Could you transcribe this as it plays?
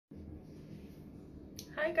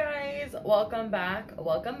Hi guys, welcome back.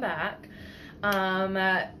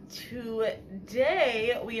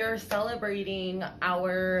 Today we are celebrating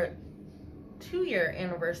our 2-year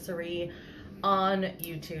anniversary on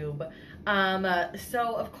YouTube.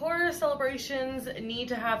 So of course celebrations need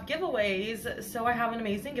to have giveaways, so I have an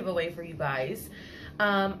amazing giveaway for you guys.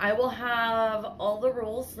 I will have all the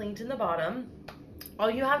rules linked in the bottom.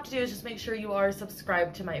 All you have to do is just make sure you are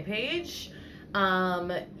subscribed to my page.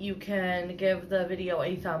 You can give the video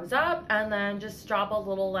a thumbs up and then just drop a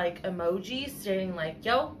little like emoji stating like,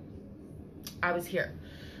 yo, I was here.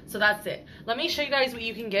 So that's it. Let me show you guys what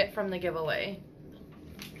you can get from the giveaway.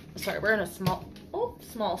 Sorry, we're in a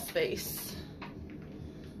small space,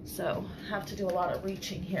 so have to do a lot of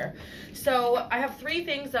reaching here. So I have 3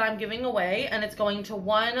 things that I'm giving away, and it's going to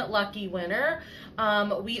 1 lucky winner.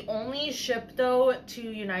 We only ship though to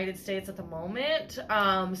United States at the moment,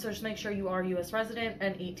 so just make sure you are US resident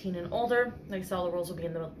and 18 and older. Like I said, all the rules will be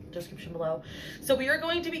in the description below. So we are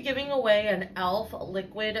going to be giving away an e.l.f.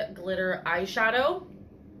 liquid glitter eyeshadow.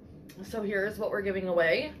 So here's what we're giving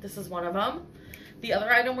away. This is one of them. The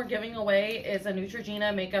other item we're giving away is a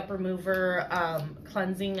Neutrogena makeup remover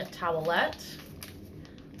cleansing towelette.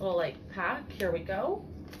 Little like pack. Here we go.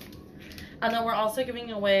 And then we're also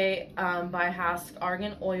giving away by Hask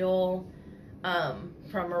Argan Oil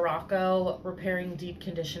from Morocco, repairing deep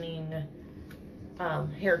conditioning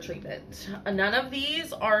hair treatment. None of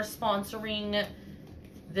these are sponsoring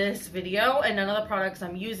this video, and none of the products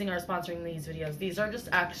I'm using are sponsoring these videos. These are just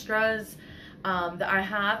extras that I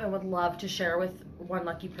have and would love to share with one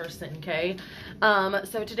lucky person, okay?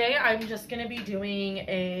 So today I'm just gonna be doing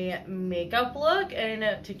a makeup look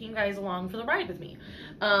and taking you guys along for the ride with me.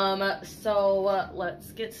 So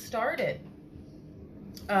let's get started.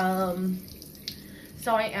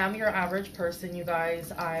 So I am your average person, you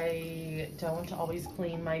guys. I don't always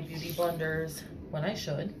clean my beauty blenders when I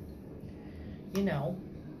should. You know.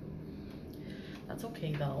 That's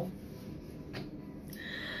okay though.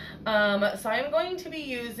 So I'm going to be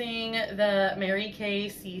using the Mary Kay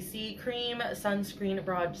CC Cream Sunscreen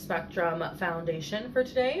Broad Spectrum Foundation for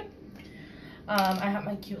today. I have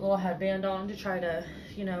my cute little headband on to try to,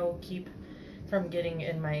 you know, keep from getting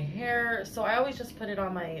in my hair. So I always just put it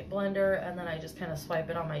on my blender and then I just kind of swipe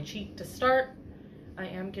it on my cheek to start. I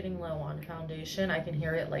am getting low on foundation. I can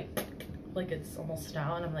hear it like it's almost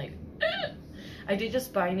out, and I'm like, ugh! I did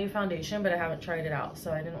just buy new foundation, but I haven't tried it out,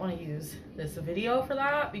 so I didn't want to use this video for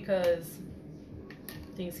that because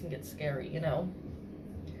things can get scary, you know.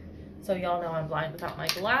 So y'all know I'm blind without my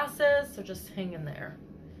glasses, so just hang in there.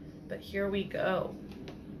 But here we go.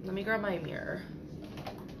 Let me grab my mirror.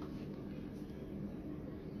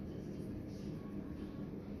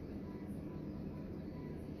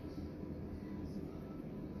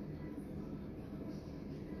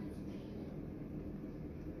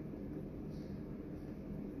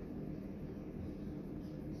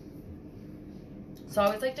 So I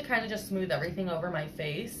always like to kind of just smooth everything over my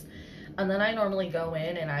face. And then I normally go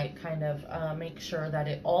in and I kind of make sure that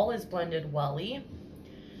it all is blended welly.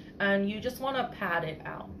 And you just want to pat it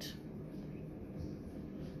out.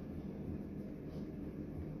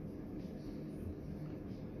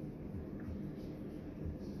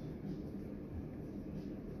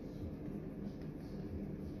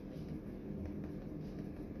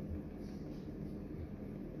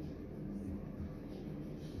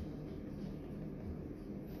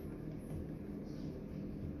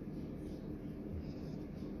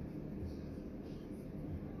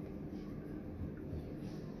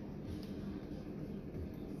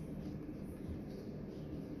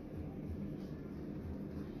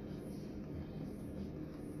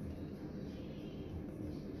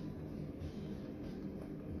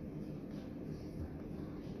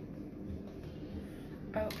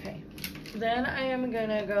 Okay, then I am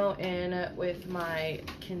gonna go in with my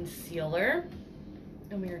concealer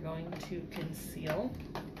and we are going to conceal.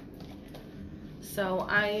 So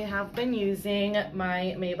I have been using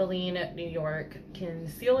my Maybelline New York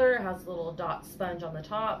concealer. It has a little dot sponge on the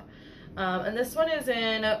top, and this one is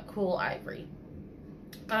in Cool Ivory.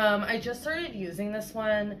 I just started using this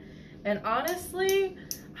one, and honestly,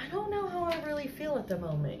 I don't know how I really feel at the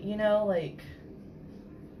moment, you know, like,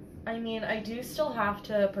 I mean, I do still have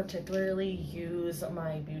to particularly use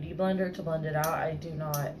my beauty blender to blend it out. I do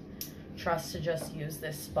not trust to just use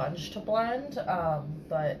this sponge to blend,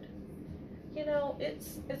 but you know,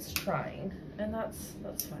 it's trying, and that's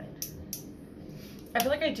fine. I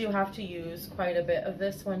feel like I do have to use quite a bit of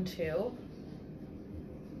this one too,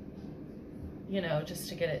 you know, just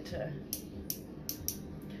to get it to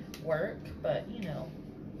work, but you know.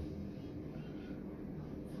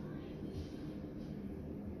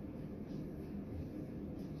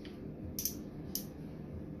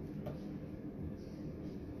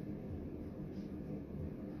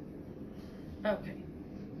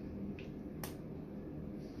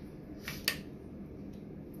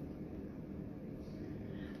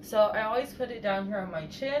 So I always put it down here on my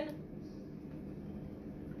chin.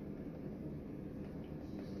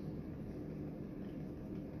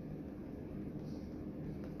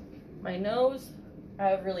 My nose, I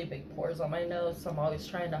have really big pores on my nose, so I'm always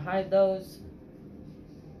trying to hide those.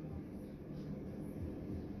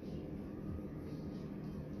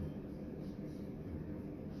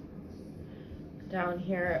 Down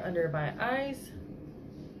here under my eyes.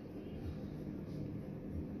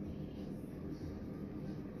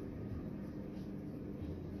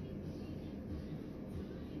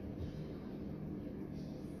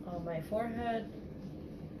 On my forehead.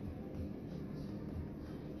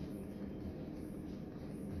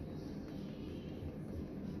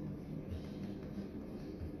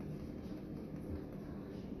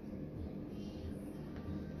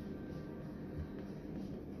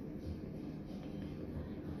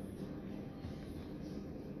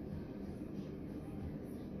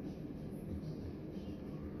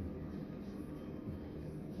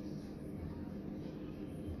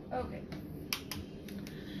 Okay.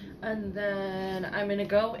 And then I'm gonna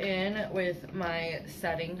go in with my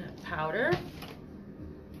setting powder.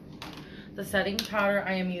 The setting powder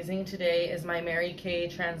I am using today is my Mary Kay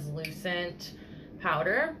translucent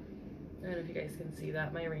powder. I don't know if you guys can see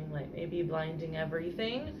that. My ring light may be blinding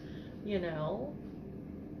everything, you know.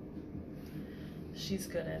 She's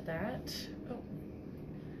good at that. Oh.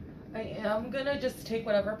 I am gonna just take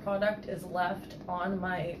whatever product is left on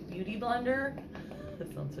my beauty blender.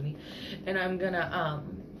 That sounds funny. And I'm gonna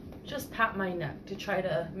just pat my neck to try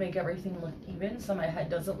to make everything look even so my head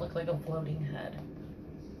doesn't look like a floating head.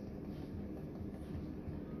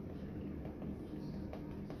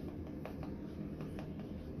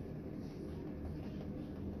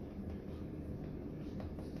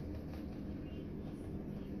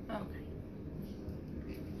 Okay.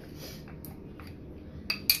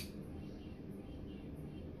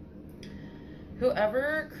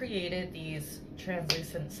 Whoever created these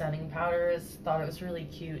translucent setting powders thought it was really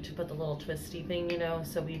cute to put the little twisty thing, you know,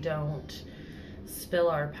 so we don't spill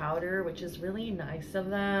our powder, which is really nice of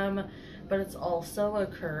them, but it's also a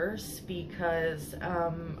curse because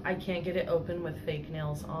I can't get it open with fake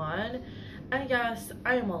nails on. And yes,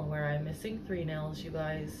 I am well aware I'm missing 3 nails, you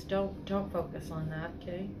guys. Don't focus on that,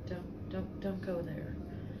 okay? Don't go there.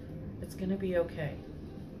 It's gonna be okay.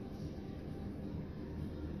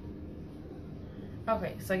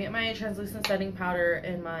 Okay, so I get my translucent setting powder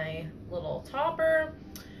in my little topper.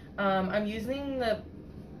 I'm using the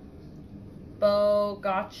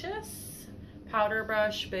Bogachus powder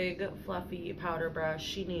brush, big fluffy powder brush.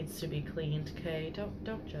 She needs to be cleaned, okay?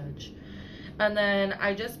 Don't judge. And then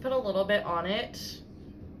I just put a little bit on it,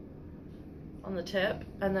 on the tip,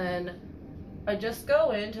 and then I just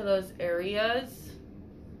go into those areas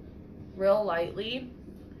real lightly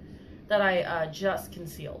that I just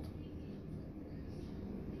concealed.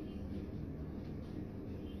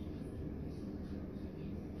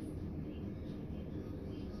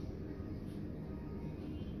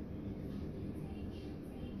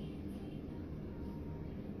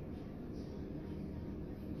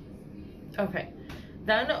 Okay,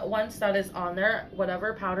 then once that is on there,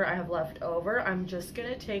 whatever powder I have left over, I'm just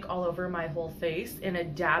gonna take all over my whole face in a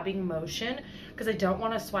dabbing motion because I don't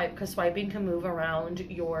want to swipe, because swiping can move around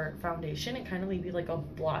your foundation and kind of leave you like a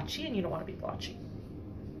blotchy, and you don't want to be blotchy.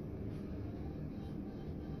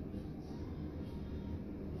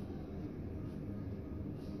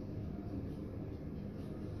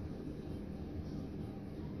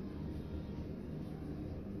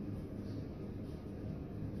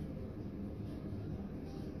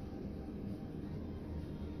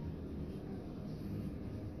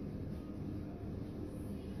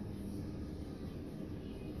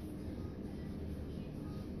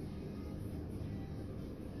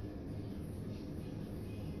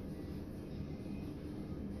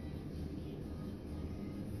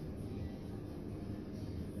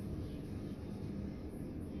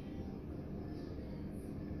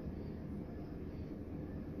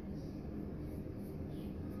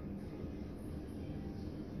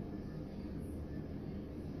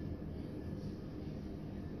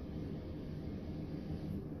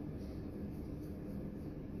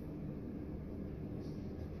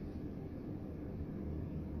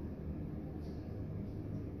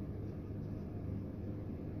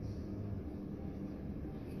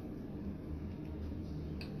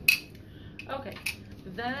 Okay,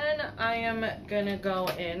 then I am gonna go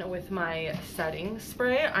in with my setting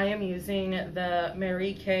spray. I am using the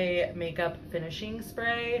Mary Kay makeup finishing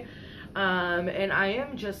spray, and I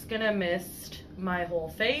am just gonna mist my whole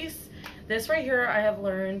face. This right here, I have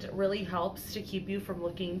learned, really helps to keep you from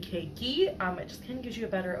looking cakey. It just kind of gives you a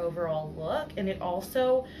better overall look, and it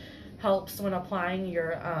also helps when applying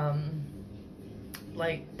your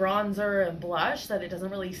like bronzer and blush, that it doesn't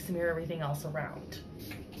really smear everything else around.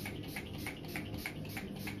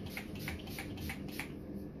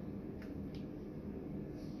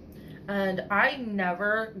 And I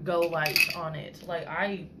never go light on it. Like,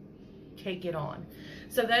 I cake it on.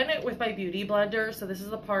 So then with my beauty blender, so this is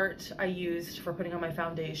the part I used for putting on my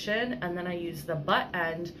foundation, and then I use the butt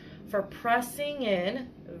end for pressing in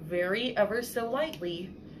very ever so lightly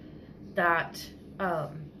that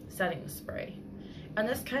setting spray. And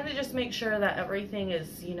this kind of just makes sure that everything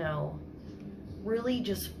is, you know, really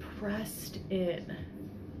just pressed in.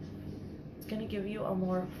 It's gonna give you a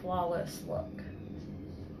more flawless look.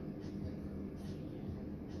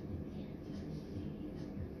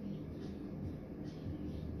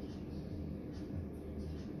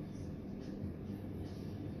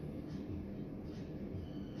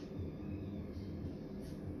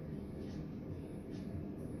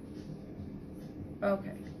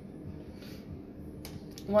 Okay.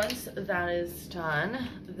 Once that is done,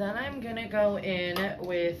 then I'm gonna go in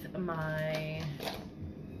with my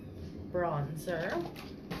bronzer.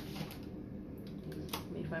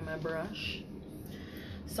 Let me find my brush.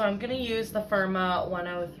 So I'm gonna use the Firma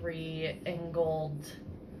 103 in gold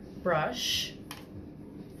brush.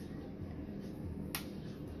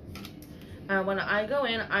 And when I go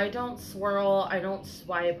in, I don't swirl, I don't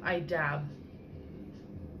swipe, I dab.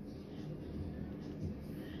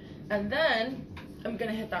 And then I'm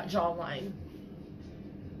gonna hit that jawline.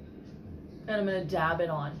 And I'm gonna dab it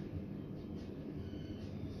on.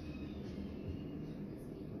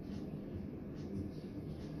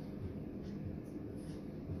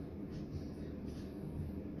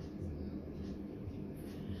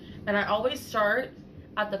 And I always start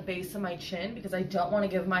at the base of my chin because I don't want to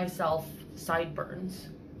give myself sideburns.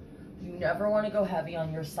 You never want to go heavy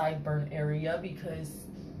on your sideburn area because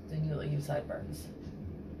then you'll leave sideburns.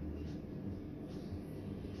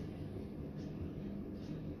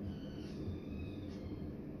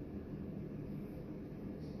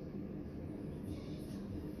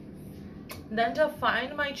 Then to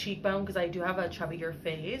find my cheekbone, because I do have a chubbier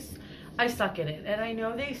face, I suck at it. And I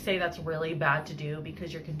know they say that's really bad to do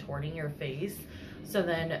because you're contorting your face. So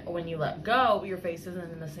then when you let go, your face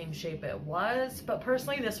isn't in the same shape it was. But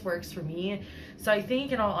personally, this works for me. So I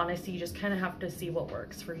think in all honesty, you just kind of have to see what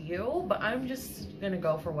works for you. But I'm just going to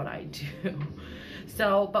go for what I do.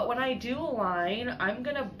 So, but when I do a line, I'm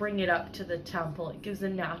going to bring it up to the temple. It gives a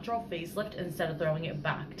natural facelift instead of throwing it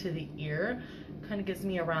back to the ear. Kind of gives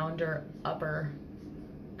me a rounder upper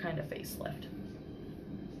kind of facelift.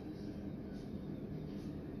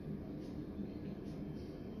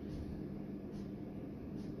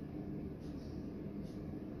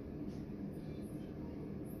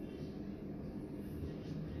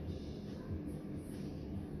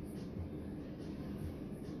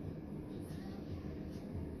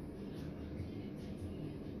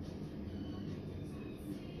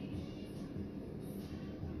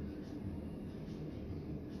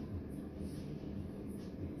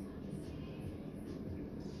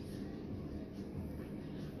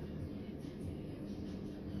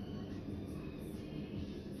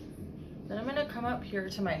 Then I'm gonna come up here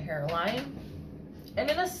to my hairline. And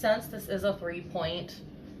in a sense, this is a 3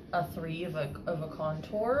 of a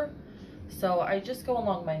contour. So I just go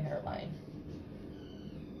along my hairline.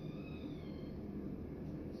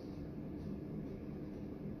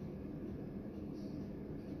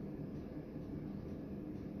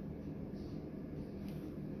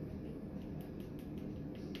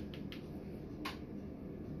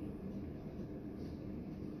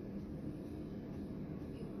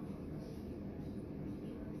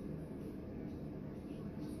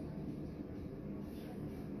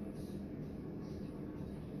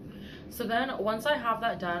 So then once I have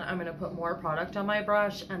that done, I'm gonna put more product on my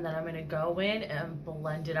brush and then I'm gonna go in and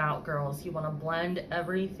blend it out, girls. You wanna blend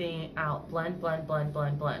everything out. Blend, blend, blend,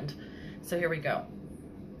 blend, blend. So here we go.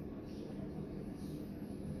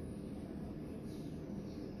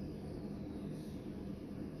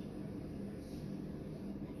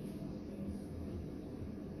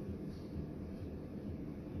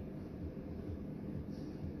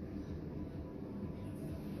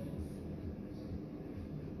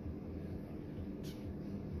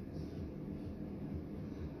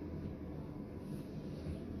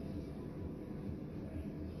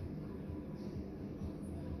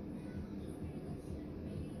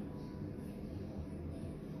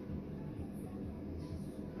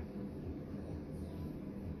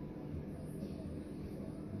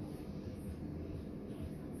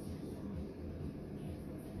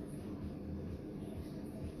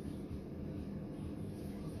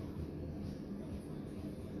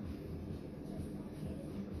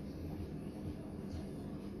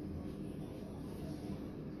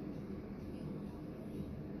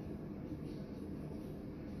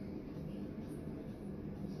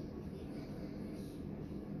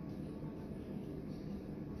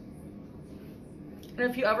 And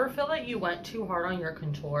if you ever feel that you went too hard on your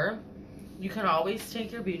contour, you can always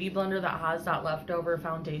take your beauty blender that has that leftover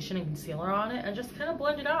foundation and concealer on it and just kind of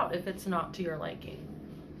blend it out if it's not to your liking.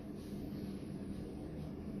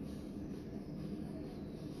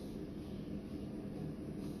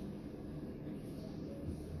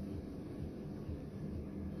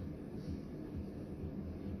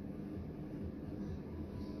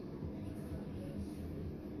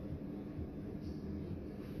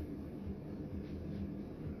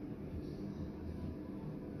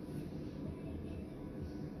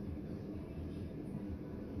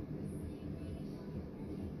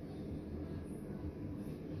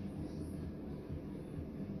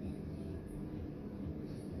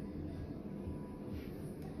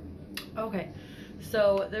 Okay,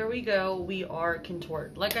 so there we go. We are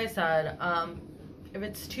contoured. Like I said, if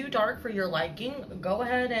it's too dark for your liking, go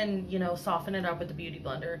ahead and, you know, soften it up with the beauty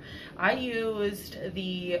blender. I used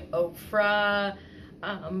the Ofra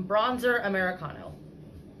bronzer Americano.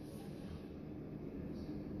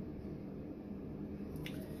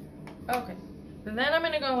 Okay, and then I'm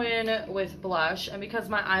going to go in with blush, and because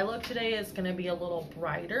my eye look today is going to be a little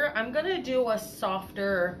brighter, I'm going to do a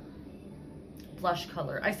softer blush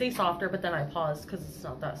color. I say softer, but then I pause because it's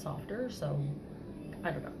not that softer, so I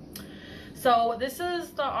don't know. So this is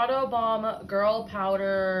the G.R.W.M Girl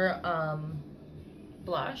Powder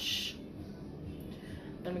blush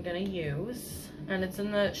that I'm going to use, and it's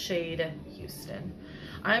in the shade Houston.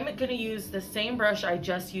 I'm going to use the same brush I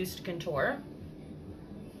just used to contour.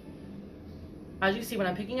 As you see, when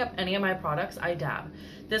I'm picking up any of my products, I dab.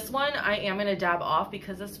 This one I am going to dab off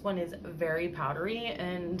because this one is very powdery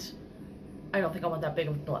and I don't think I want that big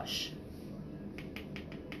of a blush.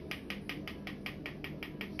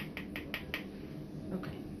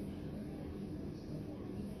 Okay.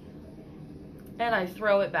 And I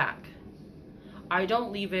throw it back. I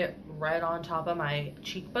don't leave it right on top of my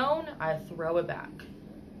cheekbone. I throw it back.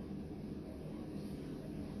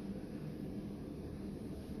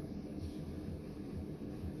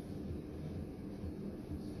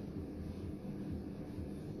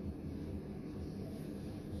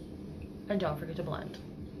 And don't forget to blend.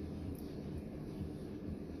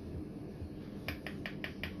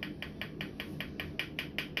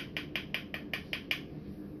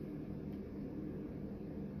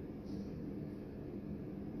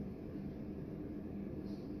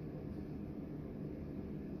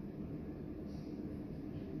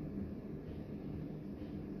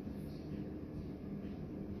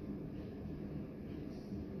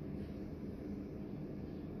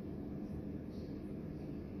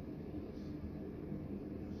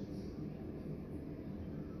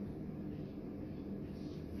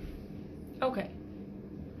 Okay,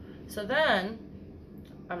 so then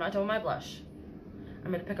I'm not done with my blush.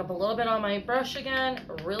 I'm gonna pick up a little bit on my brush again,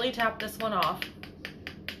 really tap this one off.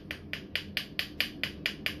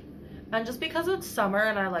 And just because it's summer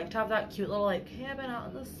and I like to have that cute little like, hey, I've been out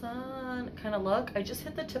in the sun kind of look, I just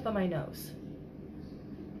hit the tip of my nose,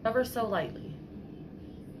 ever so lightly,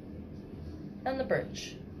 and the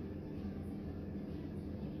bridge.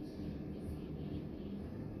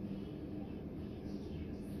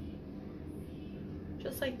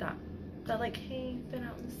 Just like that. That like, hey, been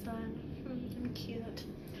out in the sun, I'm cute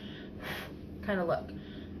kind of look. Did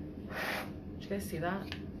you guys see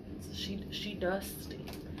that? She dusty.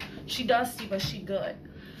 She dusty, but she good.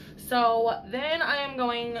 So then I am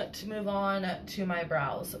going to move on to my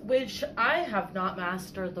brows, which I have not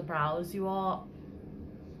mastered the brows, you all.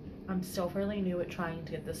 I'm still fairly new at trying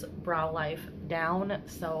to get this brow life down,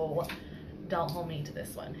 so don't hold me to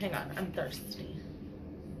this one. Hang on, I'm thirsty.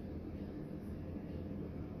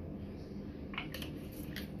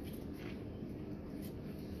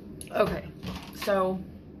 Okay, so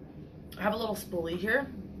I have a little spoolie here,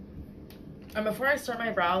 and before I start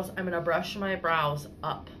my brows, I'm going to brush my brows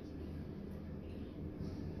up.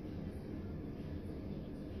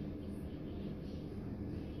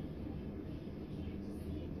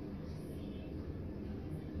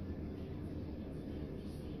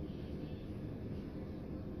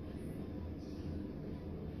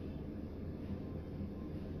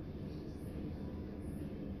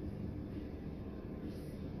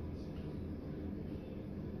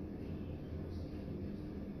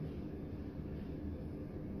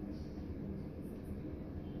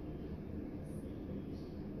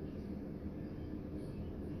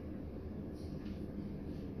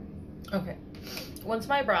 Okay, once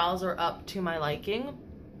my brows are up to my liking,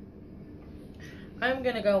 I'm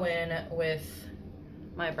gonna go in with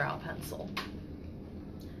my brow pencil,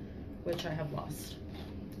 which I have lost.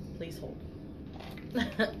 Please hold.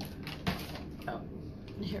 Oh,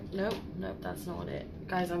 here, nope, that's not it.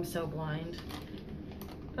 Guys, I'm so blind.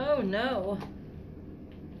 Oh no.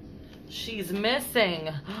 She's missing.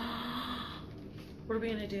 What are we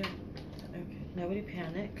gonna do? Okay, nobody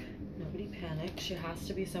panic. Nobody panic. She has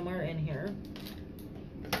to be somewhere in here.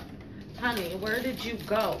 Honey, where did you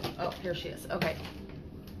go? Oh, here she is. Okay.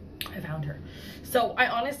 I found her. So I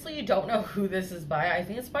honestly don't know who this is by. I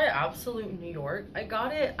think it's by Absolute New York. I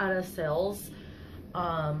got it at a sales,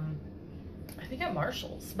 I think at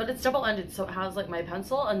Marshall's, but it's double-ended, so it has like my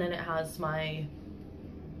pencil and then it has my,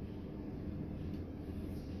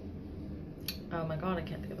 oh my god, I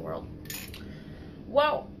can't think of the word.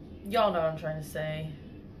 Well, y'all know what I'm trying to say.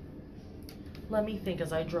 Let me think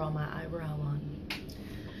as I draw my eyebrow on.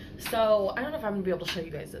 So I don't know if I'm gonna be able to show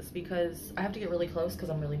you guys this because I have to get really close because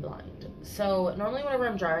I'm really blind. So normally whenever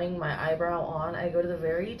I'm drawing my eyebrow on, I go to the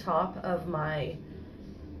very top of my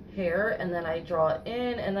hair and then I draw it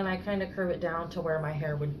in and then I kind of curve it down to where my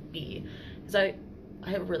hair would be. Because I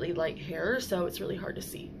have really light hair, so it's really hard to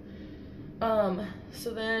see.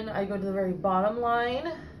 So then I go to the very bottom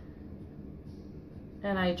line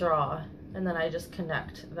and I draw and then I just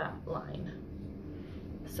connect that line.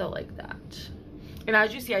 So like that. And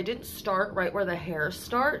as you see, I didn't start right where the hair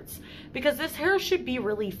starts because this hair should be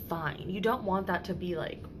really fine. You don't want that to be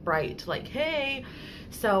like bright, like, hey.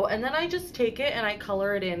 So, and then I just take it and I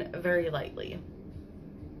color it in very lightly.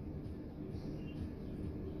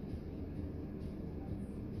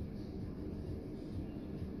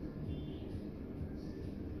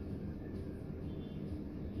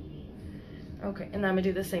 Okay, and then I'm gonna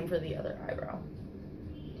do the same for the other eyebrow.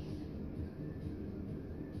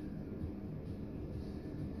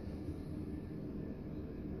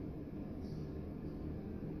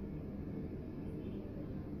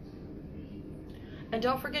 And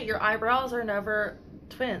don't forget, your eyebrows are never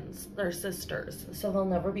twins, they're sisters, so they'll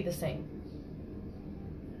never be the same.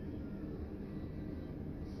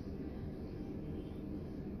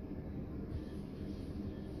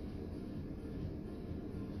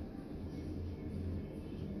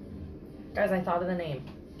 Guys, I thought of the name,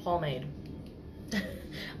 pomade.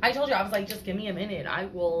 I told you, I was like, just give me a minute.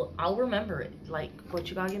 I'll remember it. Like, but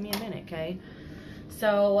you gotta give me a minute, okay?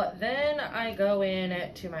 So then I go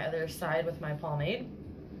in to my other side with my pomade.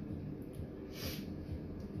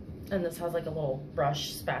 And this has like a little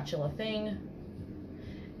brush spatula thing.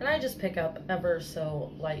 And I just pick up ever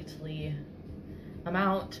so lightly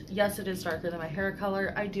amount. Yes, it is darker than my hair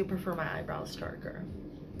color. I do prefer my eyebrows darker.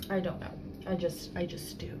 I don't know. I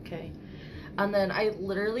just do, okay? And then I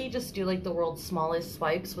literally just do like the world's smallest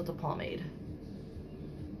swipes with the pomade.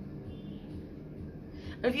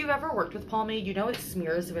 If you've ever worked with pomade, you know it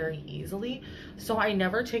smears very easily. So I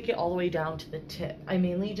never take it all the way down to the tip. I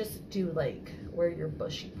mainly just do like where your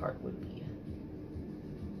bushy part would be.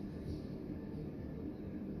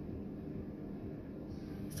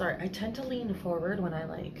 Sorry, I tend to lean forward when I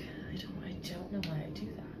like, I don't know why I do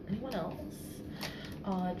that. Anyone else?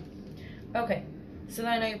 Odd. Okay. So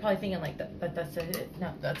then I know you're probably thinking like that's it.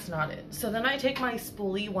 No, that's not it. So then I take my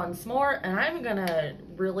spoolie once more and I'm gonna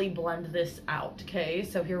really blend this out, okay?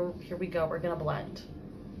 So here we go, we're gonna blend.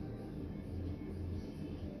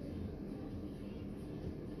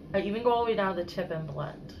 I even go all the way down to the tip and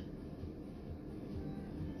blend.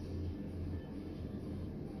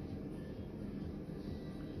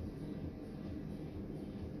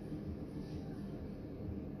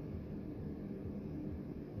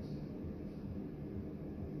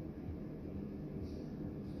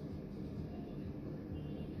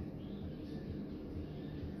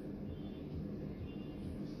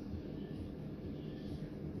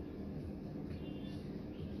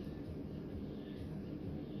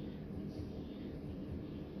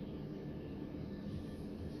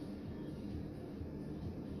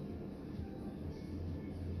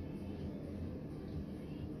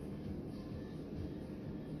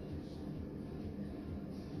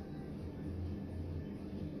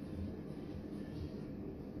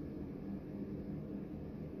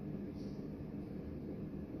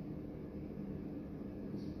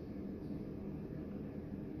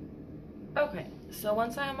 Okay, so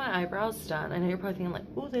once I have my eyebrows done, I know you're probably thinking like,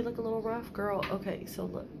 ooh, they look a little rough, girl. Okay, so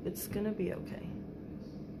look, it's gonna be okay.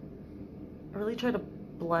 I really try to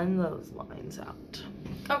blend those lines out.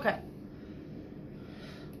 Okay.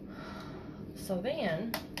 So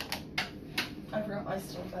then, I forgot my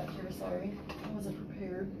stuff back here, sorry. I wasn't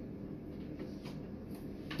prepared.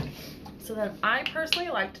 So then I personally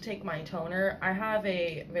like to take my toner. I have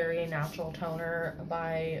a very natural toner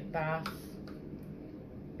by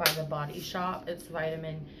the Body Shop. It's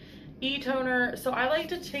vitamin E toner. So I like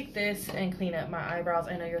to take this and clean up my eyebrows.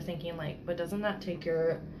 I know you're thinking like, but doesn't that take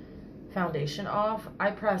your foundation off? I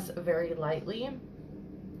press very lightly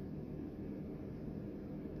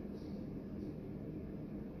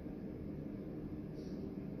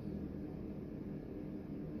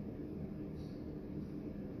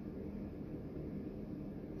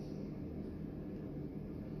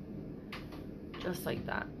just like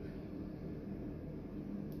that.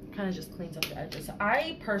 Kind of just cleans up the edges.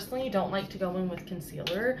 I personally don't like to go in with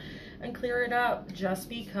concealer and clear it up, just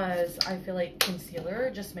because I feel like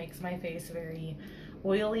concealer just makes my face very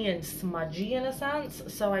oily and smudgy in a sense,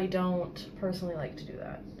 so I don't personally like to do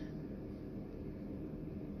that.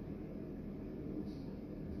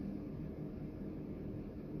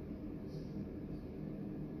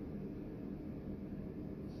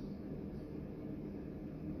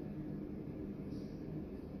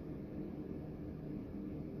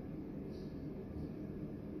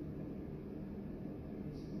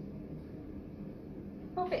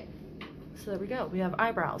 Okay, so there we go. We have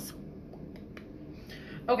eyebrows.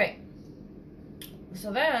 Okay,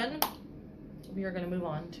 so then we are going to move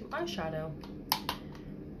on to eyeshadow.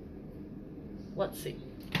 Let's see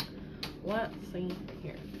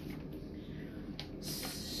here.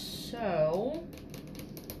 So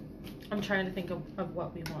I'm trying to think of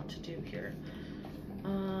what we want to do here.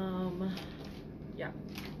 Yeah.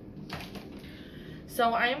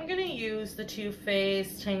 So I'm going to use the Too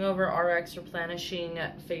Faced Hangover RX Replenishing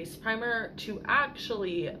Face Primer to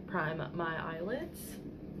actually prime my eyelids.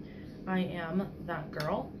 I am that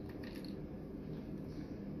girl.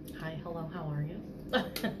 Hi, hello, how are you?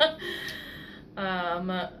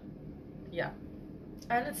 Yeah.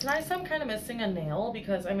 And it's nice I'm kind of missing a nail,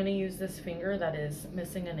 because I'm going to use this finger that is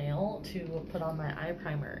missing a nail to put on my eye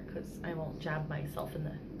primer, because I won't jab myself in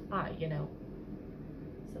the eye, you know.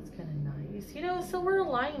 So it's kind of nice. You know, silver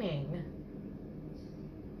lining.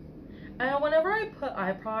 And whenever I put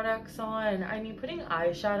eye products on, I mean, putting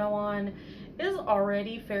eyeshadow on is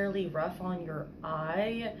already fairly rough on your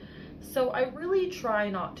eye. So I really try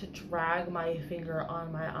not to drag my finger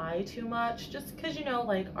on my eye too much, just because, you know,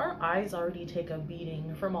 like, our eyes already take a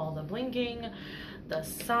beating from all the blinking, the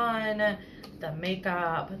sun, the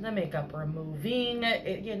makeup removing,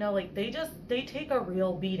 you know, like, they take a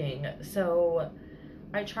real beating. So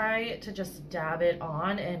I try to just dab it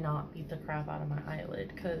on and not beat the crap out of my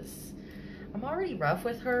eyelid, because I'm already rough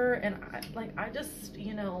with her, and I just,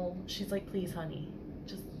 you know, she's like, please honey,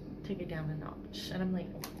 just take it down a notch. And I'm like,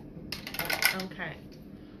 okay.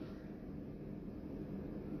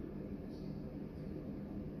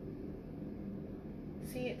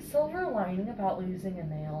 See, silver lining about losing a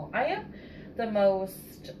nail. I am the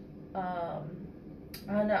most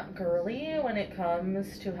girly when it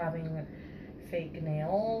comes to having fake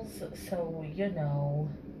nails, so, you know,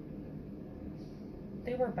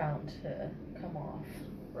 they were bound to come off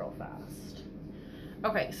real fast.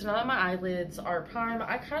 Okay, so now that my eyelids are primed,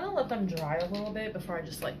 I kind of let them dry a little bit before I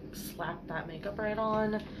just like slap that makeup right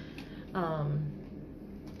on.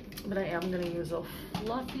 But I am going to use a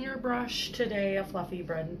fluffier brush today, a fluffy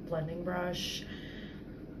blending brush.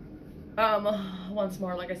 Once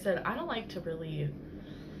more, like I said, I don't like to really,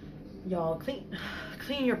 y'all,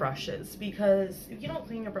 clean your brushes, because if you don't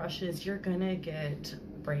clean your brushes, you're gonna get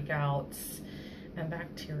breakouts and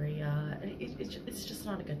bacteria. It's just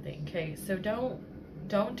not a good thing, okay? So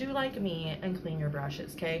don't do like me and clean your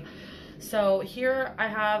brushes, okay? So here I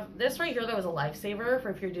have this right here that was a lifesaver for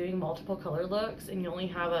if you're doing multiple color looks and you only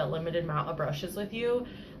have a limited amount of brushes with you.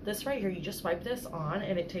 This right here, you just swipe this on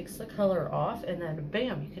and it takes the color off, and then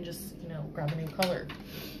bam, you can just, you know, grab a new color.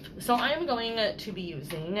 So I am going to be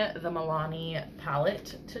using the Milani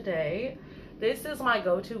palette today. This is my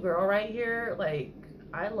go-to girl right here. Like,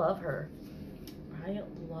 I love her. I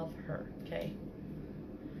love her, okay?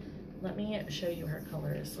 Let me show you her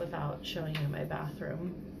colors without showing you my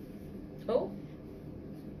bathroom. Oh.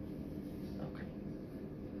 Okay.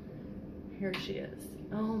 Here she is.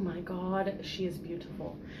 Oh my god, she is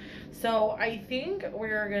beautiful. So I think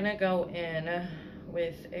we're gonna go in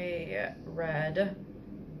with a red.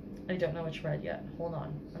 I don't know which red yet. Hold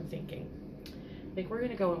on, I'm thinking. I think we're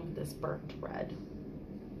gonna go in with this burnt red.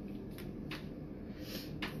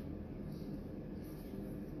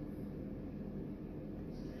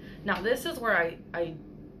 Now this is where I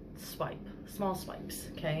swipe, small swipes,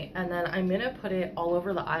 okay? And then I'm gonna put it all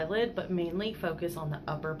over the eyelid, but mainly focus on the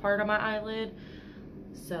upper part of my eyelid.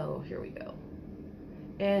 So here we go.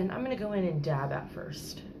 And I'm gonna go in and dab at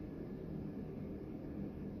first.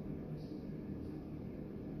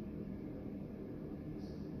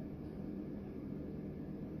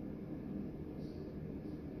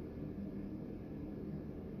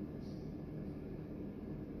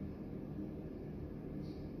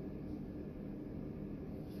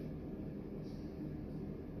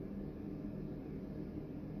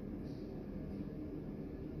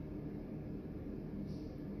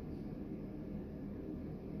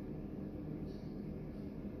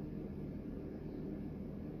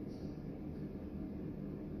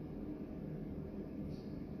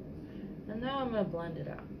 And now I'm going to blend it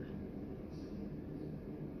out.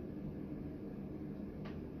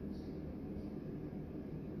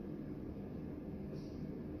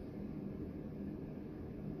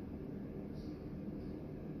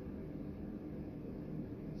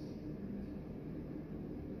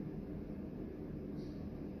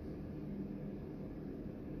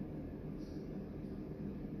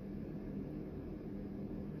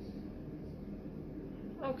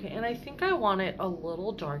 Okay, and I think I want it a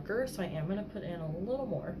little darker, so I am going to put in a little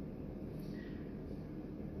more.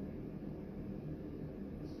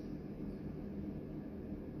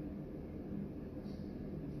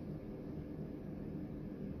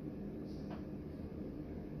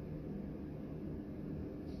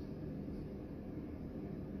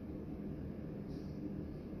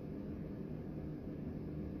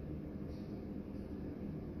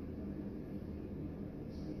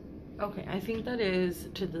 Okay, I think that is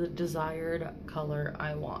to the desired color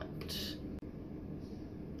I want.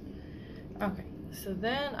 Okay, so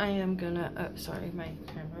then I am gonna, oh, sorry, my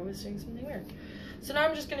camera was doing something weird. So now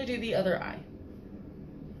I'm just gonna do the other eye.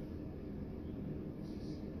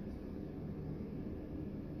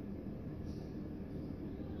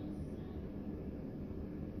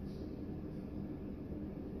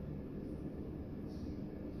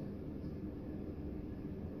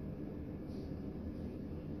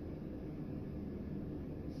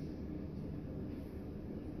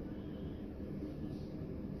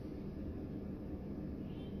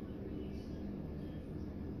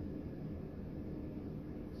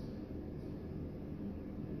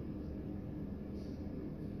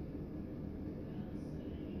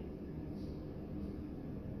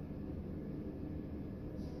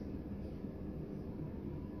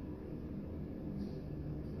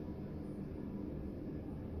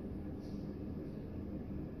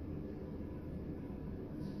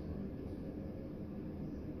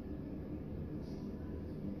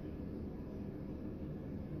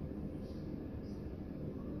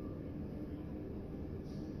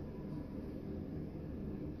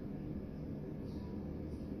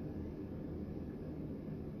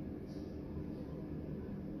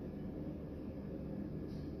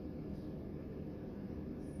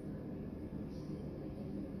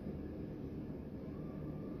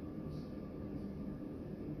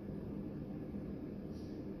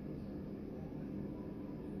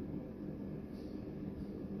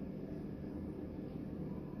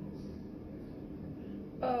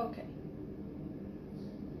 Okay.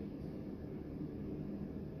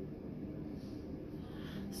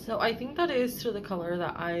 So I think that is to the color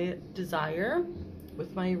that I desire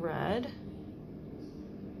with my red.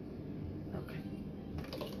 Okay.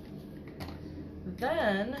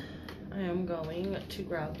 Then I am going to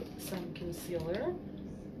grab some concealer.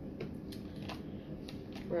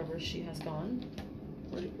 Wherever she has gone.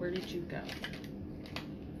 Where did you go?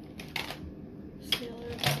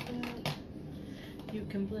 Concealer, you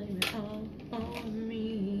can blame it all on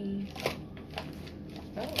me.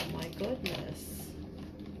 Oh my goodness.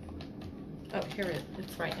 Oh, here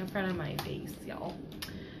it's right in front of my face, y'all.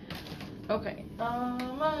 Okay,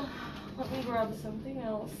 let me grab something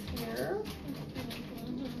else here.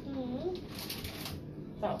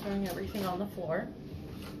 Without throwing everything on the floor.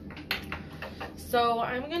 So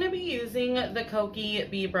I'm going to be using the Kokie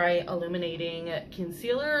Be Bright Illuminating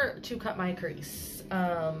Concealer to cut my crease.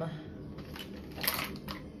 Yeah.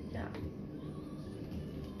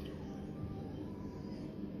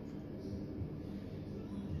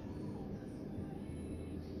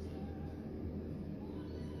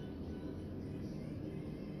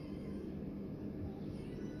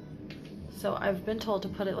 So I've been told to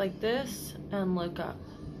put it like this and look up.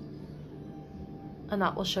 And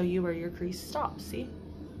that will show you where your crease stops, see?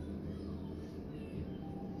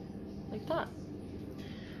 Like that.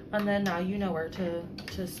 And then now you know where to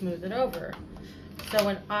smooth it over. So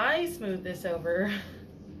when I smooth this over,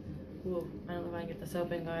 ooh, I don't know if I can get this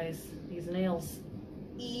open, guys. These nails.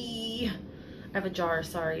 I have a jar,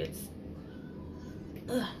 sorry, it's,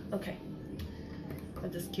 okay. I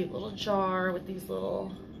have this cute little jar with these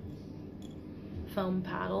little foam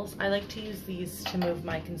paddles. I like to use these to move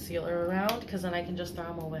my concealer around because then I can just throw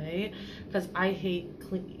them away, because I hate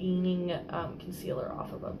cleaning concealer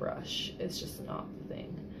off of a brush. It's just not the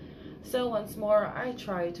thing. So once more, I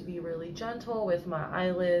try to be really gentle with my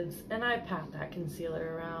eyelids and I pat that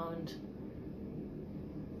concealer around.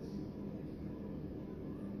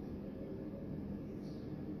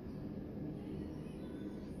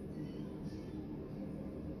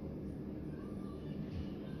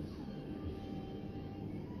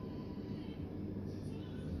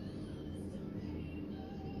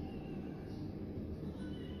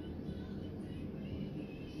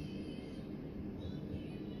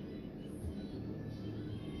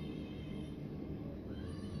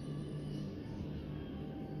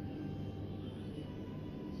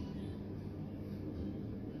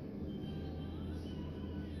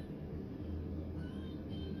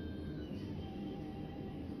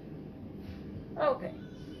 Okay.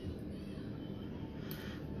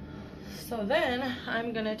 So then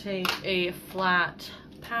I'm gonna take a flat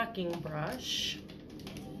packing brush.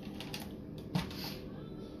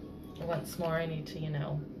 Once more, I need to, you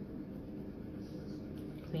know,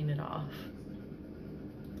 clean it off.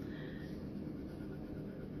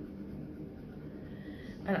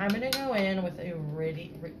 And I'm gonna go in with a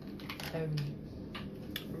really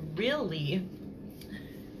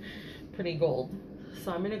pretty gold.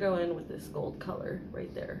 So I'm gonna go in with this gold color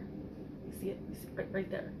right there. You see it? You see it? Right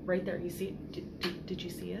there. Right there. You see it? Did you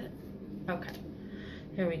see it? Okay.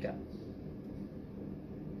 Here we go.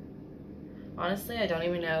 Honestly, I don't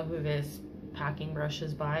even know who this packing brush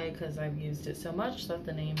is by because I've used it so much that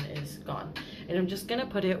the name is gone. And I'm just gonna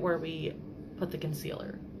put it where we put the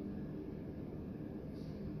concealer.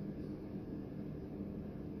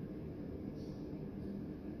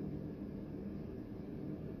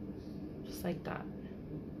 Just like that.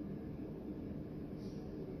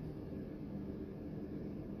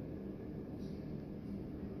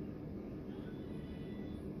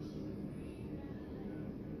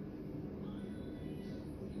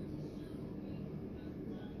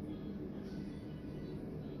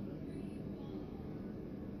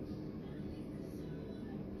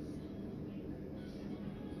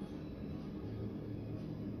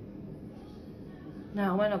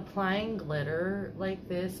 Now, when applying glitter like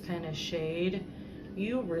this kind of shade,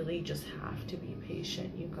 you really just have to be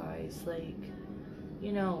patient, you guys. Like,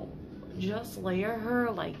 you know, just layer her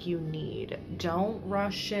like you need. Don't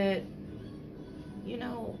rush it. You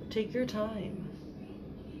know, take your time.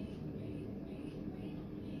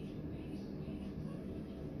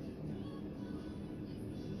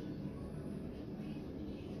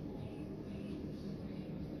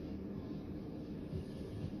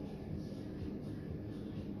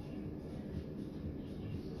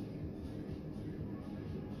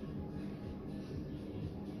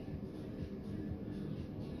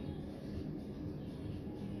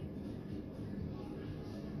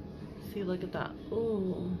 See, look at that.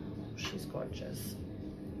 Ooh, she's gorgeous.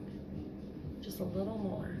 Just a little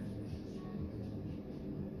more.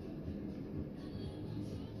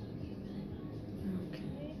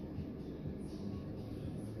 Okay.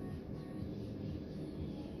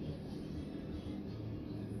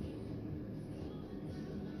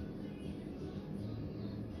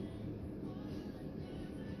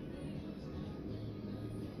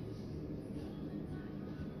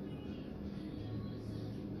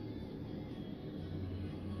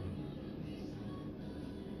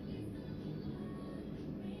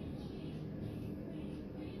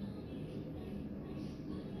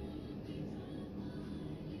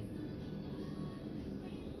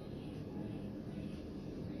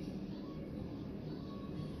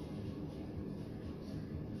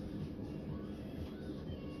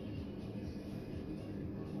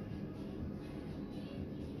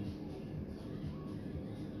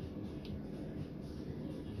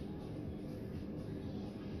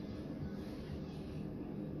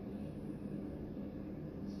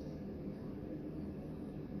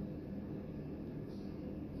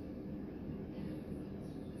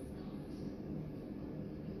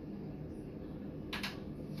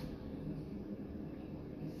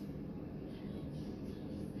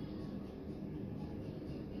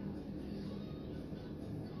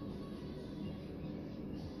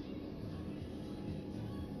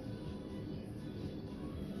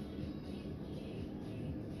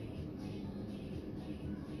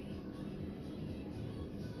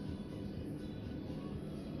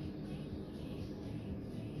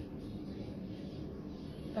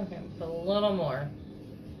 Okay, a little more.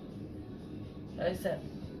 Like I said,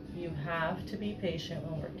 you have to be patient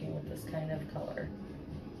when working with this kind of color.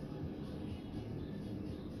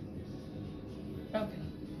 Okay.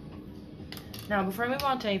 Now, before I move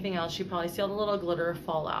on to anything else, you probably see all the little glitter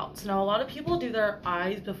fall out. So now a lot of people do their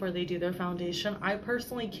eyes before they do their foundation. I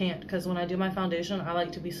personally can't because when I do my foundation, I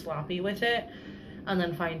like to be sloppy with it and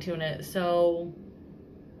then fine tune it. So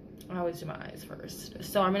I always do my eyes first.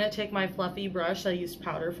 So I'm going to take my fluffy brush that I used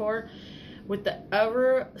powder for with the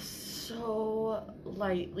ever so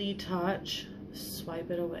lightly touch, swipe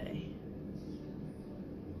it away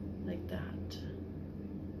like that.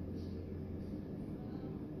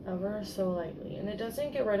 Ever so lightly. And it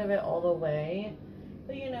doesn't get rid of it all the way,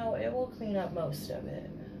 but you know, it will clean up most of it.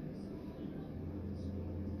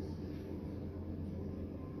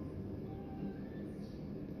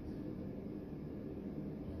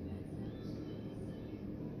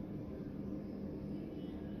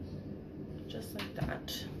 Just like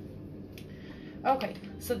that. Okay,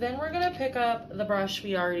 so then we're gonna pick up the brush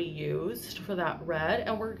we already used for that red,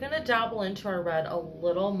 and we're gonna dabble into our red a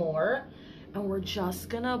little more and we're just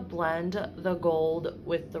gonna blend the gold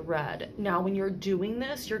with the red. Now, when you're doing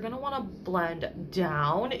this, you're gonna wanna blend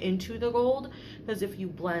down into the gold, because if you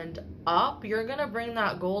blend up, you're gonna bring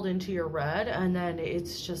that gold into your red, and then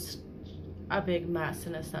it's just a big mess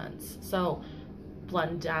in a sense. So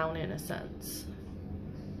blend down in a sense.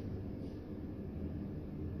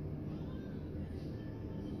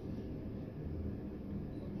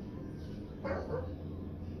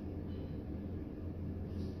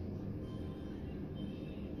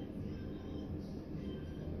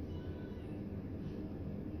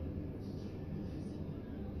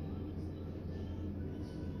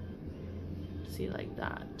 See, like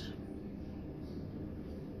that.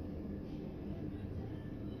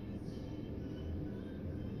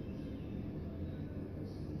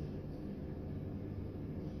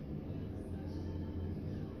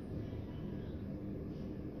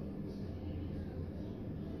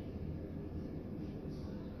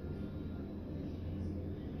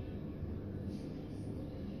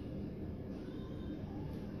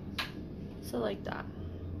 So like that.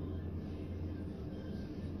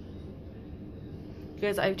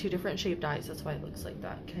 Guys, I have two different shaped eyes, that's why it looks like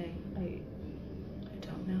that. Okay, I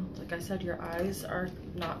don't know. Like I said, your eyes are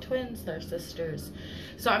not twins, they're sisters.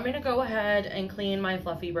 So I'm gonna go ahead and clean my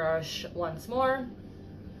fluffy brush once more.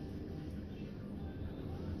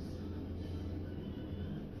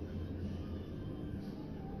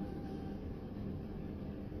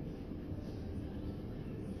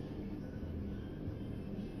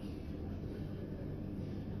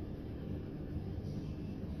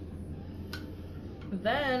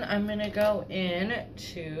 Then I'm gonna go in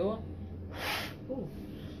to, ooh,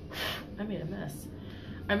 I made a mess.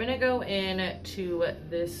 I'm gonna go in to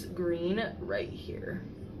this green right here.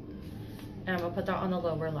 And I'm gonna put that on the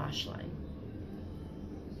lower lash line.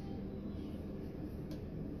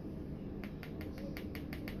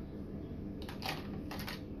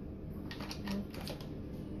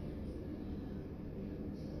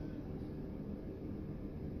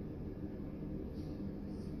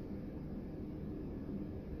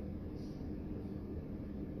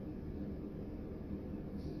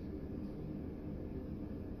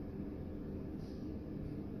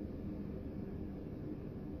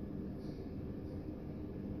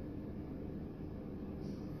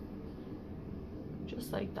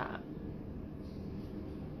 Just like that.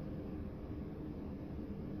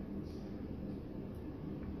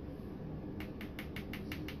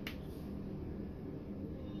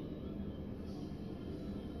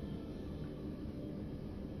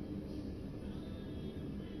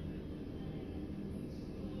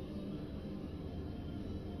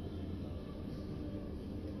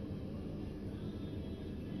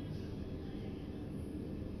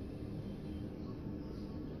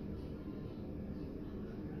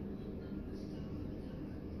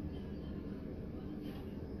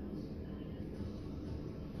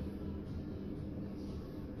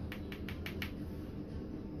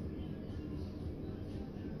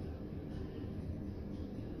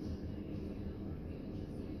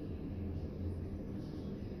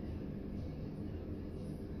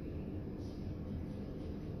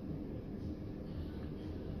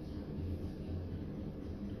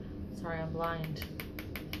 Sorry, I'm blind.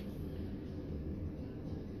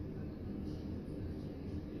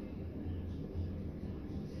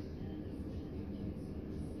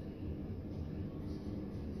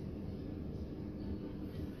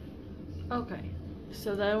 Okay,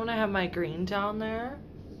 so then when I have my green down there,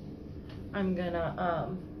 I'm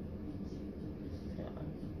gonna,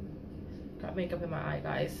 got makeup in my eye,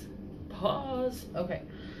 guys. Pause. Okay,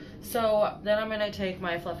 so then I'm gonna take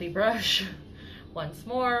my fluffy brush once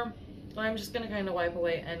more. I'm just gonna kind of wipe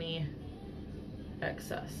away any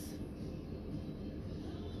excess.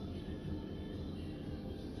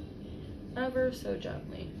 Ever so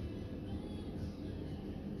gently.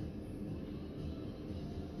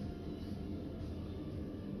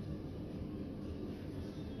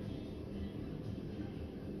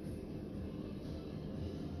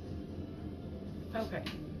 Okay.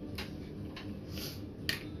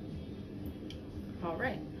 All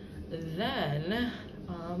right. Then,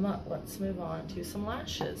 let's move on to some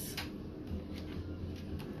lashes.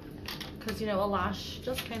 Because, you know, a lash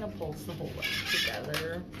just kind of pulls the whole look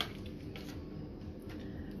together.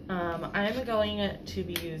 I'm going to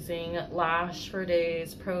be using Lash for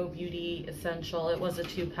Days Pro Beauty Essential. It was a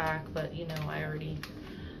 2-pack, but, you know, I already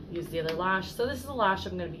used the other lash. So this is the lash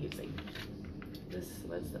I'm going to be using. This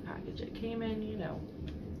was the package it came in, you know.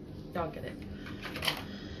 Y'all get it.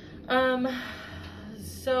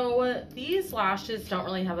 So these lashes don't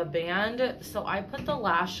really have a band, so I put the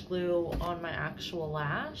lash glue on my actual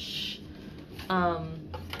lash.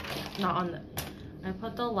 not on the, I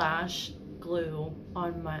put the lash glue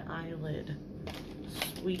on my eyelid.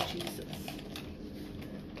 Sweet Jesus.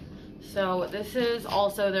 So this is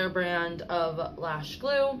also their brand of lash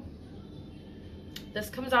glue. This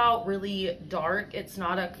comes out really dark. It's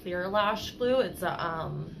not a clear lash glue. It's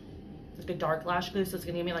a like a dark lash glue, so it's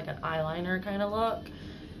gonna give me like an eyeliner kind of look,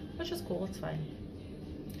 which is cool. It's fine.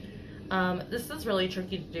 This is really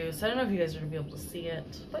tricky to do, so I don't know if you guys are gonna be able to see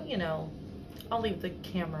it, but you know, I'll leave the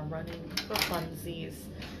camera running for funsies.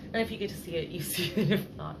 And if you get to see it, you see it.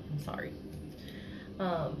 If not, I'm sorry.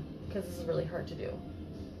 Because this is really hard to do.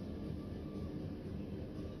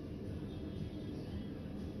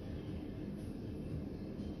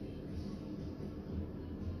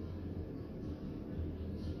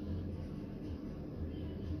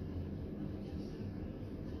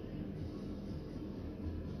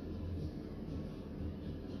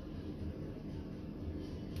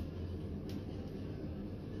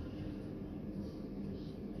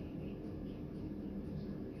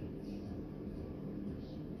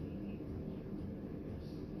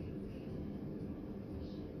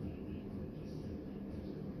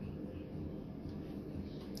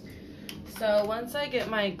 So once I get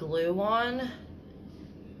my glue on,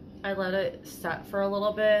 I let it set for a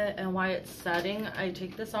little bit, and while it's setting, I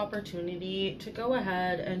take this opportunity to go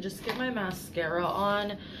ahead and just get my mascara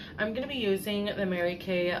on. I'm going to be using the Mary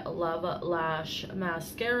Kay Love Lash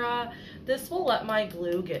Mascara. This will let my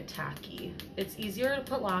glue get tacky. It's easier to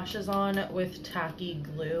put lashes on with tacky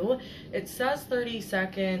glue. It says 30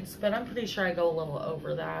 seconds, but I'm pretty sure I go a little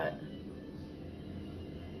over that.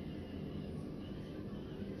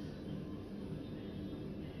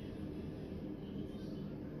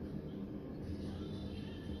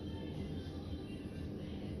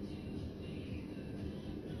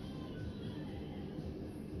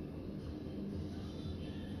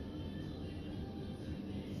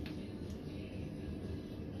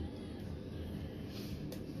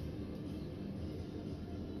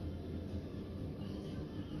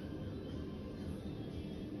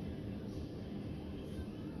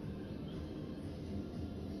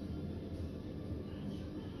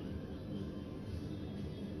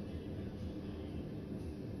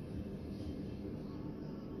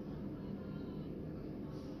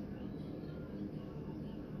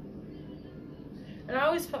 And I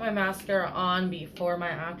always put my mascara on before my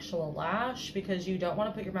actual lash, because you don't want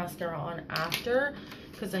to put your mascara on after,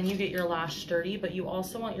 because then you get your lash dirty, but you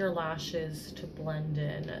also want your lashes to blend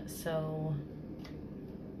in. So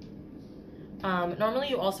normally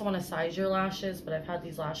you also want to size your lashes, but I've had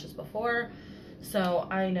these lashes before, so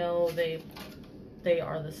I know they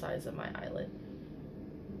are the size of my eyelid.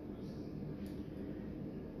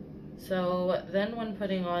 So then when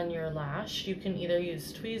putting on your lash, you can either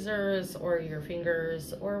use tweezers or your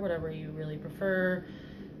fingers or whatever you really prefer.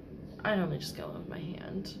 I normally just go with my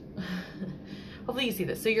hand. Hopefully you see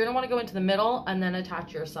this. So you're gonna wanna go into the middle and then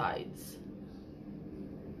attach your sides.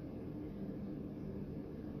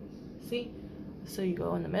 See? So you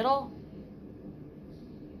go in the middle.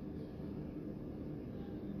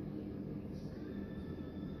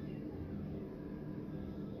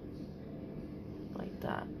 Like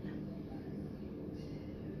that.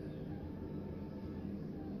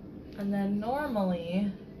 And then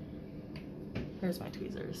normally, here's my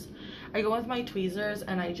tweezers. I go with my tweezers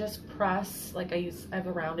and I just press, like I have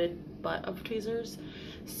a rounded butt of tweezers.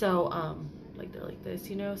 So, like they're like this,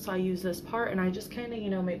 you know? So I use this part and I just kind of, you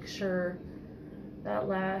know, make sure that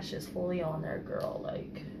lash is fully on there, girl,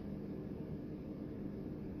 like,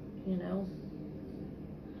 you know?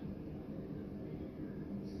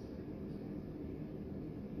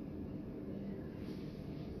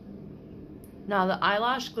 Now the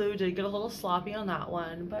eyelash glue did get a little sloppy on that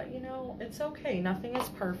one, but you know, it's okay. Nothing is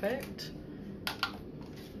perfect.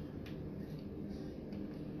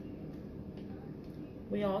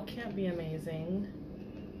 We all can't be amazing.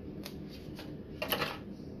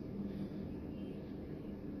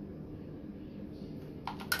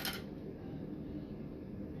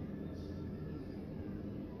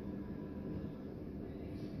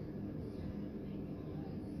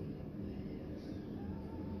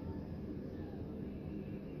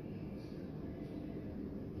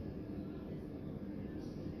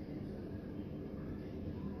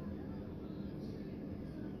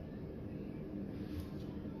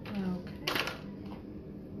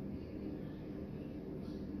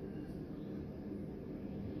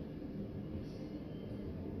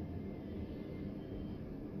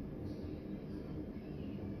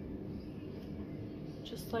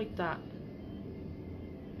 Just like that.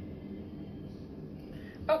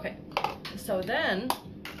 Okay, so then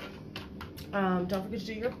don't forget to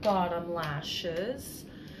do your bottom lashes.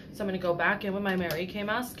 So I'm going to go back in with my Mary Kay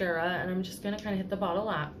mascara, and I'm just going to kind of hit the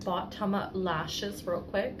bottom lashes real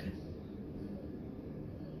quick.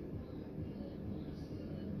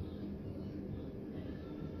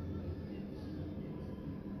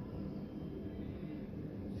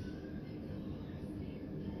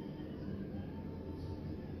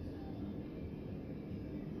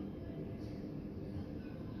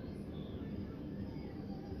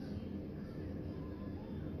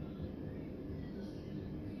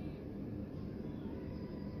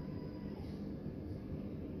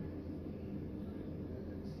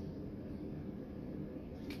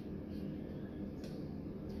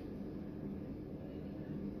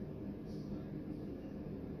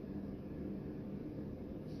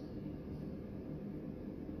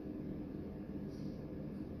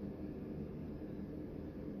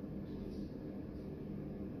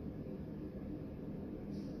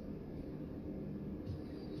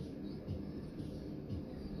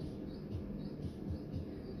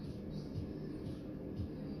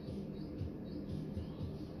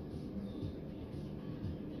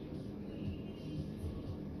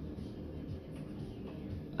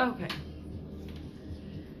 Okay.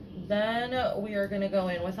 Then we are going to go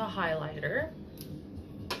in with a highlighter.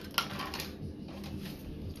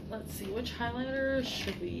 Let's see, which highlighter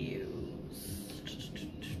should we use?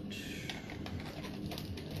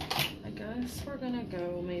 I guess we're going to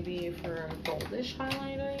go maybe for a goldish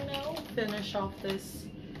highlighter, you know? Finish off this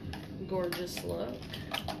gorgeous look.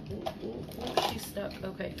 Ooh, she's stuck.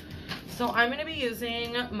 Okay. So I'm going to be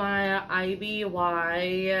using my IBY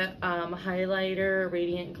highlighter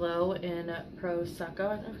Radiant Glow in Prosecco.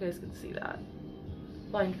 I don't know if you guys can see that.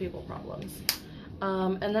 Blind people problems.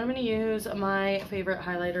 And then I'm going to use my favorite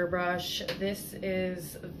highlighter brush. This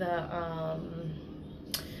is the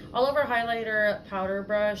All Over Highlighter Powder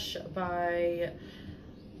Brush by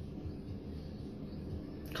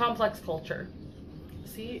Complex Culture.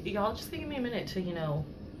 See, y'all just give me a minute to, you know,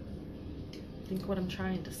 think what I'm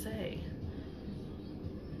trying to say.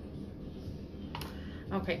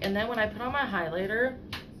 Okay, and then when I put on my highlighter,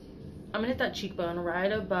 I'm gonna hit that cheekbone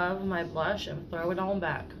right above my blush and throw it on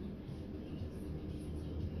back.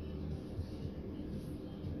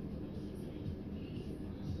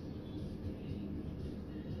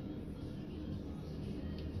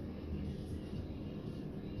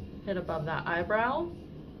 Hit above that eyebrow.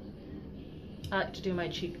 I like to do my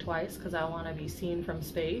cheek twice because I want to be seen from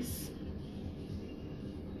space.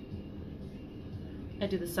 I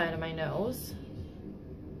do the side of my nose.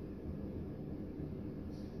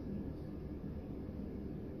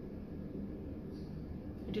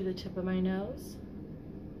 I do the tip of my nose.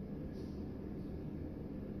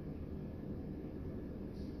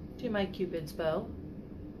 Do my Cupid's bow.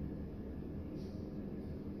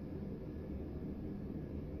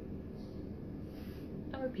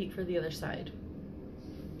 And repeat for the other side.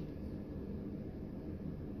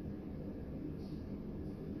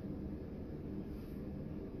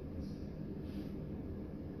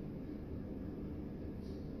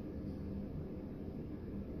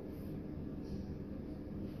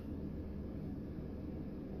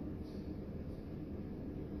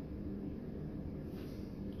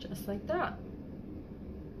 Just like that.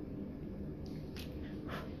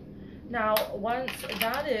 Now, once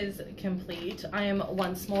that is complete, I am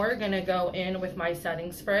once more gonna go in with my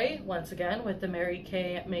setting spray, once again with the Mary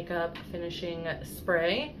Kay Makeup Finishing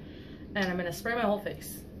Spray, and I'm gonna spray my whole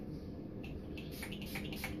face.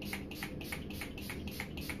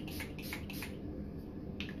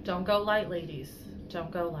 Don't go light, ladies.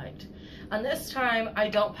 Don't go light. And this time, I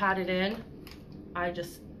don't pat it in. I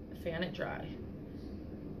just fan it dry.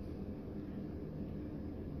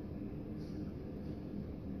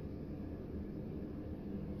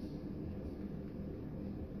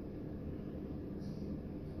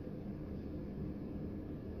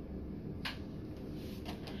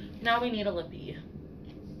 Now we need a lippy.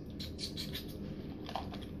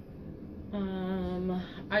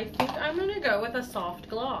 I think I'm gonna go with a soft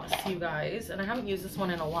gloss, you guys, and I haven't used this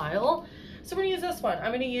one in a while, so we're gonna use this one.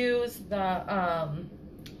 I'm gonna use the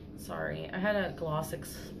sorry, I had a gloss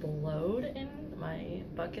explode in my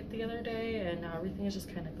bucket the other day, and now everything is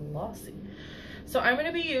just kind of glossy. So I'm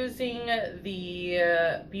gonna be using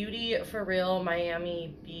the Beauty For Real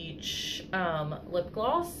Miami Beach lip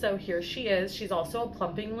gloss. So here she is. She's also a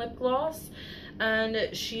plumping lip gloss, and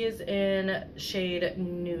she is in shade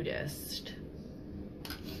Nudist.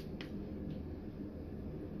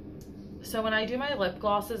 So when I do my lip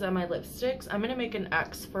glosses and my lipsticks, I'm gonna make an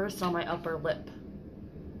X first on my upper lip.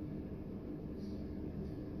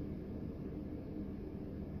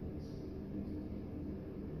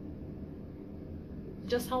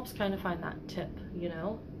 Just helps kind of find that tip, you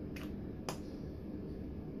know?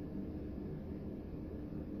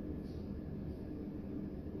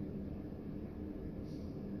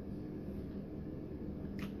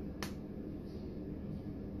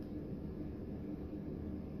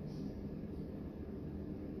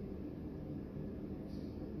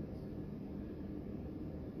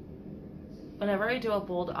 whenever I do a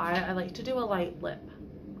bold eye, I like to do a light lip.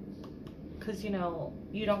 Because, you know,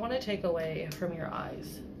 you don't want to take away from your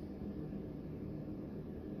eyes.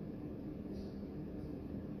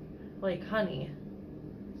 Like, honey,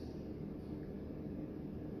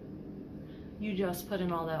 you just put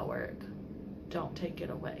in all that work. Don't take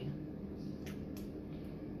it away.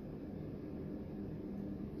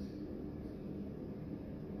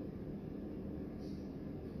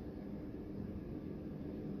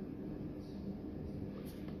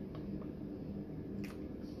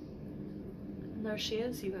 And there she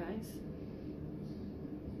is, you guys.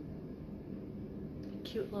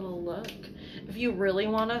 Cute little look. If you really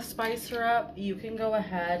want to spice her up, you can go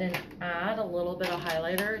ahead and add a little bit of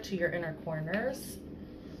highlighter to your inner corners.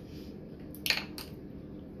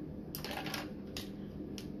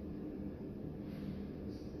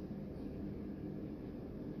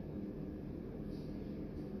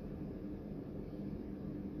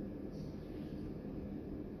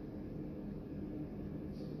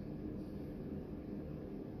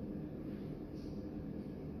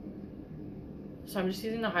 So I'm just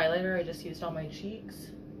using the highlighter I just used on my cheeks.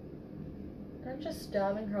 And I'm just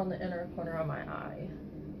dabbing her on the inner corner of my eye.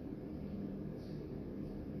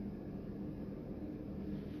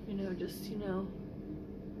 You know, just, you know,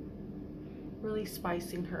 really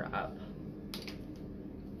spicing her up.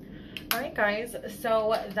 Alright guys,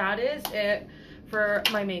 so that is it for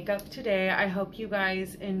my makeup today. I hope you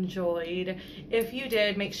guys enjoyed. If you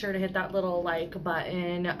did, make sure to hit that little like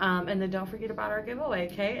button, and then don't forget about our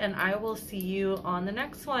giveaway, okay? And I will see you on the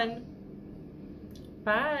next one.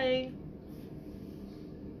 Bye.